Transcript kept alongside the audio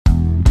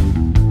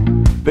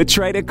The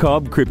Trader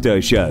Cobb Crypto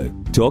Show,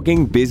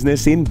 talking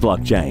business in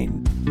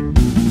blockchain.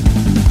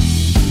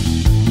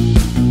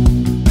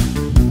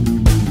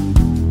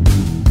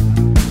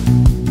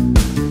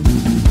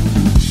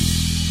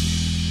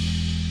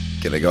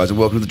 G'day guys and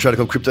welcome to the Trader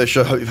Cobb Crypto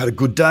Show. Hope you've had a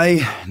good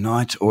day,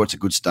 night, or it's a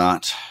good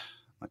start,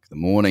 like the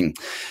morning.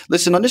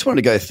 Listen, I just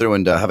wanted to go through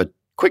and have a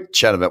quick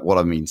chat about what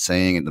I've been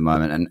seeing at the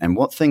moment and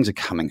what things are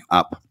coming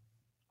up.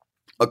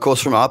 Of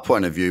course, from our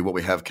point of view, what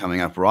we have coming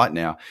up right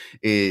now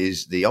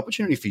is the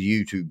opportunity for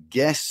you to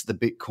guess the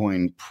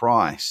Bitcoin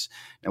price.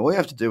 Now, all you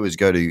have to do is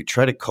go to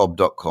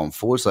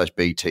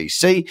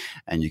tradercobb.com/BTC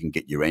and you can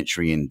get your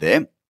entry in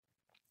there.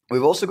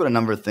 We've also got a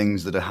number of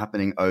things that are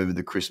happening over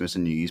the Christmas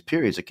and New Year's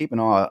period, so keep an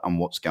eye on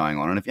what's going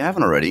on. And if you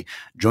haven't already,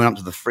 join up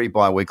to the free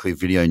bi-weekly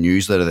video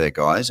newsletter there,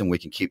 guys, and we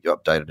can keep you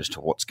updated as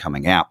to what's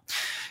coming out.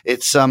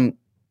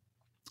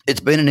 It's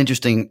been an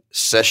interesting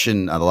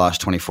session the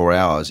last 24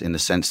 hours in the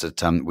sense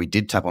that we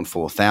did tap on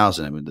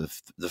 4,000,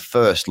 the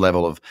first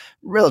level of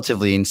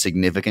relatively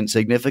insignificant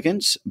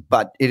significance,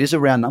 but it is a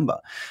round number.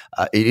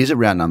 It is a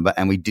round number,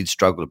 and we did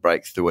struggle to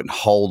break through it and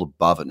hold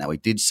above it. Now, we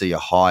did see a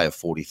high of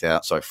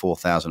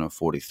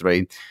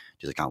 4,043.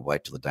 Just I can't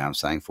wait till the day I'm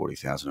saying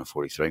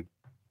 40,043.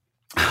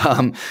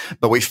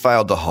 But we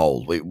failed to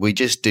hold. We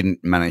just didn't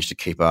manage to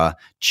keep our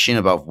chin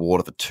above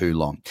water for too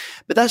long.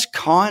 But that's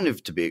kind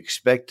of to be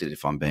expected,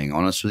 if I'm being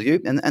honest with you.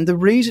 And the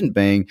reason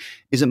being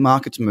is that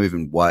markets move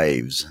in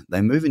waves.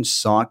 They move in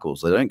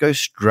cycles. They don't go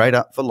straight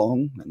up for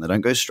long, and they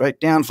don't go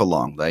straight down for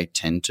long. They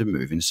tend to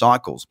move in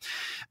cycles.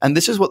 And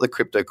this is what the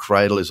crypto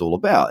cradle is all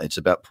about. It's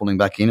about pulling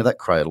back into that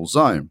cradle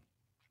zone,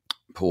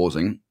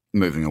 pausing,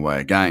 moving away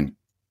again.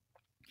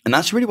 And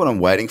that's really what I'm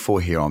waiting for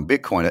here on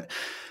Bitcoin.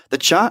 The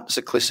chart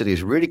cyclicity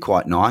is really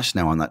quite nice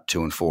now on that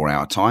 2 and 4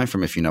 hour time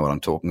frame. If you know what I'm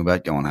talking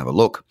about, go and have a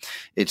look.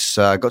 It's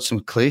got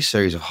some clear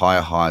series of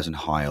higher highs and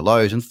higher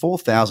lows, and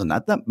 4,000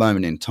 at that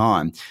moment in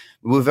time,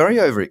 we were very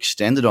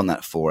overextended on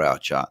that 4 hour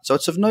chart. So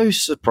it's of no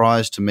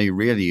surprise to me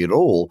really at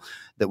all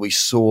that we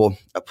saw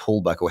a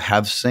pullback or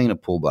have seen a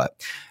pullback.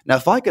 Now,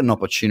 if I get an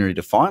opportunity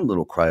to find a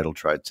little cradle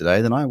trade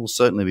today, then I will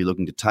certainly be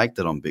looking to take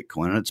that on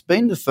Bitcoin. And it's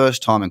been the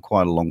first time in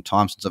quite a long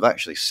time since I've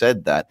actually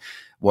said that,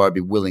 where I'd be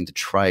willing to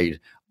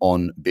trade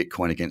on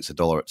Bitcoin against the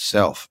dollar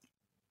itself.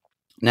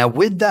 Now,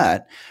 with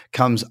that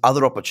comes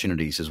other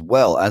opportunities as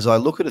well. As I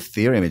look at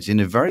Ethereum, it's in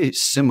a very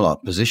similar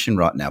position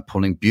right now,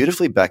 pulling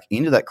beautifully back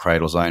into that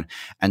cradle zone,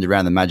 and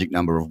around the magic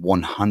number of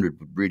 100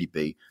 would really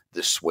be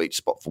the sweet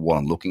spot for what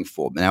I'm looking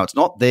for. Now, it's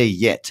not there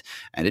yet,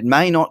 and it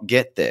may not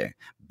get there,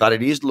 but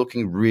it is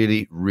looking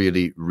really,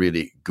 really,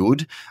 really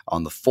good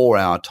on the 4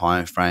 hour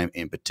time frame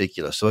in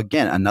particular. So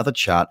again, another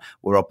chart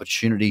where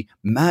opportunity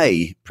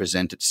may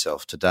present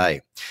itself today.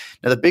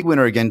 Now, the big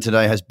winner again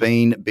today has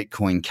been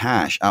Bitcoin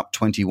Cash, up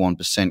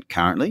 21%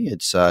 currently.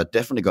 It's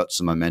definitely got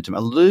some momentum, a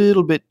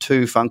little bit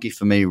too funky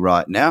for me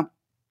right now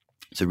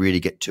to really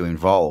get too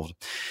involved.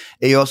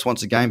 EOS,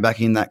 once again, back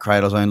in that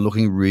cradle zone,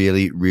 looking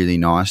really, really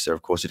nice there.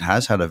 Of course, it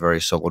has had a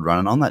very solid run,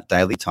 and on that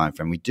daily time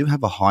frame, we do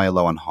have a higher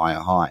low and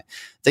higher high.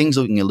 Things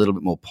looking a little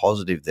bit more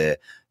positive there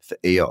for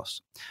EOS.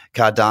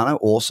 Cardano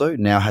also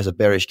now has a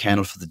bearish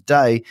candle for the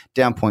day,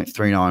 down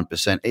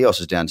 0.39%.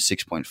 EOS is down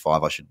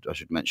 6.5, I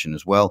should mention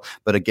as well.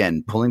 But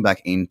again, pulling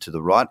back into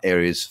the right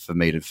areas for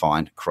me to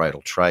find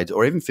cradle trades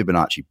or even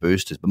Fibonacci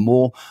boosters. But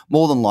more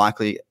than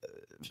likely,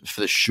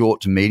 for the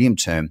short to medium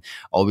term,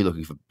 I'll be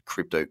looking for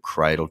crypto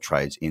cradle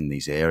trades in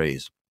these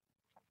areas.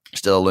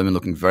 Stellar Lumen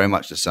looking very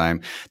much the same.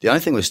 The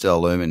only thing with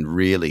Stellar Lumen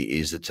really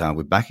is that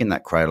we're back in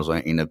that cradle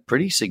zone in a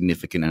pretty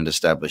significant and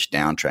established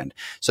downtrend.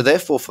 So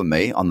therefore, for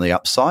me, on the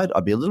upside,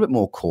 I'd be a little bit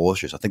more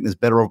cautious. I think there's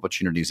better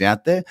opportunities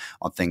out there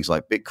on things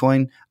like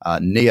Bitcoin,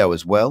 NEO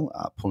as well,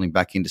 pulling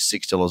back into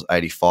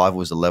 $6.85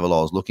 was the level I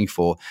was looking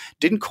for.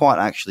 Didn't quite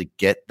actually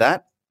get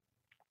that.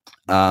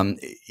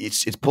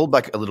 It's pulled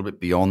back a little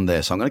bit beyond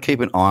there, so I'm going to keep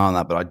an eye on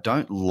that, but I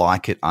don't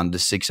like it under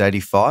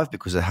 685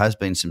 because there has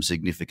been some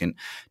significant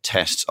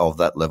tests of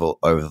that level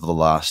over the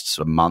last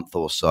sort of month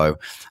or so,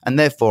 and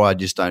therefore I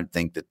just don't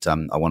think that I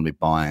want to be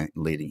buying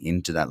leading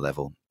into that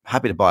level.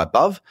 Happy to buy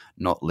above,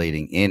 not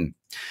leading in.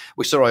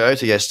 We saw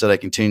IOTA yesterday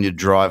continue to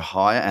drive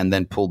higher and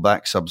then pull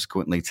back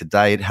subsequently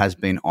today. It has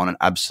been on an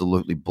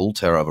absolutely bull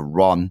terror of a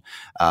run,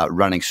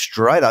 running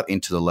straight up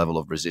into the level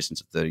of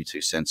resistance at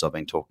 32 cents I've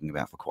been talking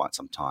about for quite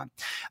some time.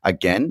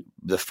 Again,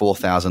 the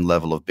 4,000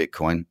 level of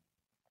Bitcoin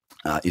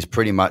is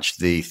pretty much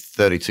the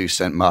 32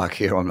 cent mark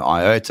here on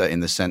IOTA, in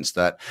the sense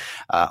that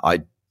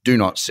I do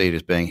not see it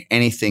as being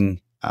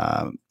anything,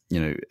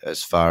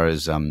 as far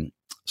as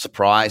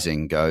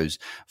surprising goes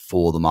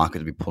for the market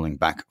to be pulling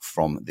back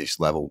from this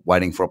level,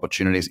 waiting for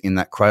opportunities in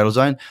that cradle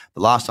zone.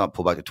 The last time I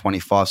pulled back to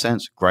 25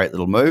 cents, great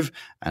little move,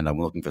 and I'm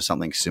looking for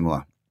something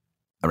similar.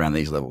 around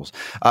these levels.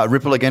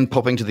 Ripple again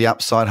popping to the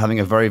upside, having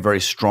a very, very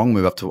strong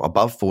move up to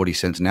above 40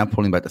 cents, now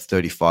pulling back to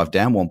 35,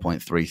 down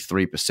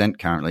 1.33%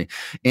 currently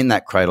in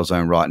that cradle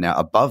zone right now,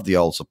 above the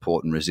old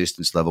support and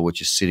resistance level,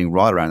 which is sitting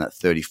right around that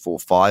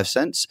 34.5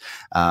 cents,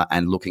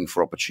 and looking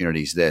for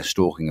opportunities there,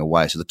 stalking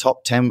away. So the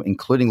top 10,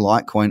 including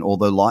Litecoin,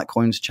 although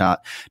Litecoin's chart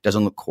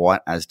doesn't look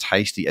quite as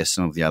tasty as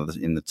some of the others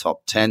in the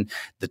top 10,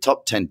 the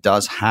top 10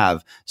 does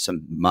have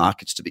some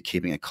markets to be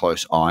keeping a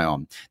close eye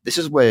on. This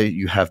is where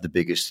you have the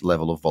biggest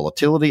level of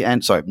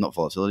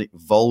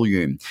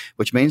volume,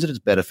 which means that it's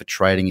better for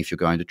trading if you're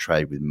going to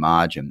trade with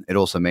margin. It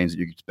also means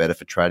that it's better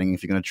for trading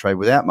if you're going to trade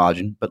without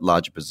margin, but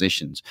larger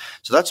positions.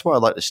 So that's why I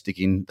like to stick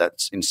in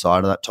that's inside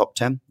of that top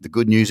 10. The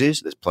good news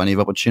is there's plenty of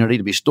opportunity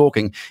to be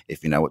stalking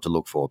if you know what to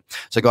look for.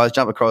 So guys,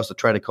 jump across to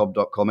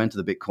tradercobb.com,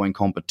 enter the Bitcoin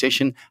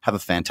competition. Have a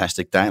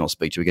fantastic day, and I'll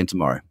speak to you again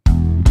tomorrow.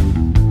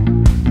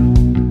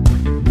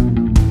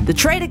 The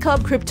Trader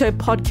Cobb Crypto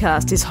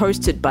Podcast is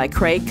hosted by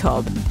Craig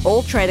Cobb.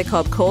 All Trader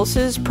Cobb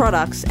courses,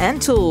 products,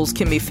 and tools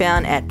can be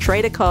found at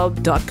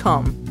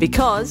tradercobb.com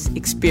because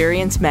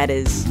experience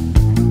matters.